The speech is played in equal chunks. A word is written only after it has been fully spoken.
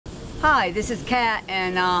Hi, this is Kat,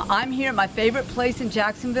 and I'm here at my favorite place in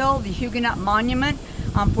Jacksonville, the Huguenot Monument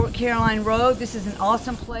on Fort Caroline Road. This is an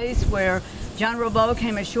awesome place where John Robeau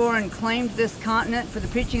came ashore and claimed this continent for the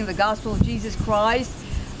preaching of the gospel of Jesus Christ.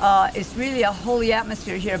 It's really a holy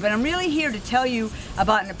atmosphere here, but I'm really here to tell you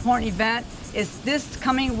about an important event. It's this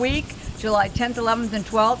coming week, July 10th, 11th, and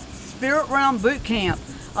 12th, Spirit Realm Boot Camp.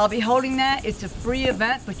 I'll be holding that. It's a free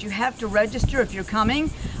event, but you have to register if you're coming.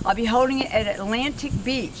 I'll be holding it at Atlantic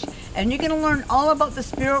Beach, and you're going to learn all about the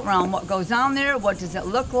spirit realm, what goes on there, what does it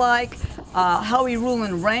look like, how we rule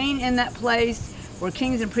and reign in that place. We're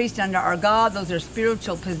kings and priests under our God. Those are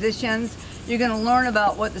spiritual positions. You're going to learn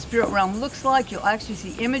about what the spirit realm looks like. You'll actually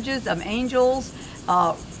see images of angels,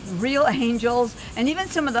 real angels, and even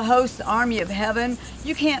some of the hosts, the army of heaven.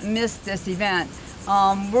 You can't miss this event.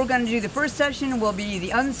 We're going to do the first session will be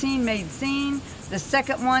the unseen made seen. The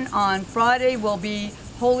second one on Friday will be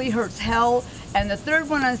Holy Hurts Hell. And the third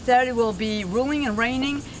one on Saturday will be ruling and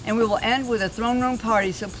reigning. And we will end with a throne room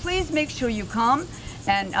party. So please make sure you come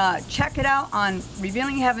and check it out on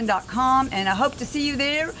revealingheaven.com. And I hope to see you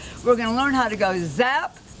there. We're going to learn how to go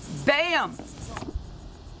zap, bam.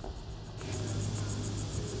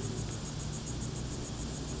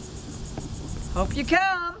 Hope you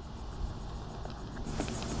come.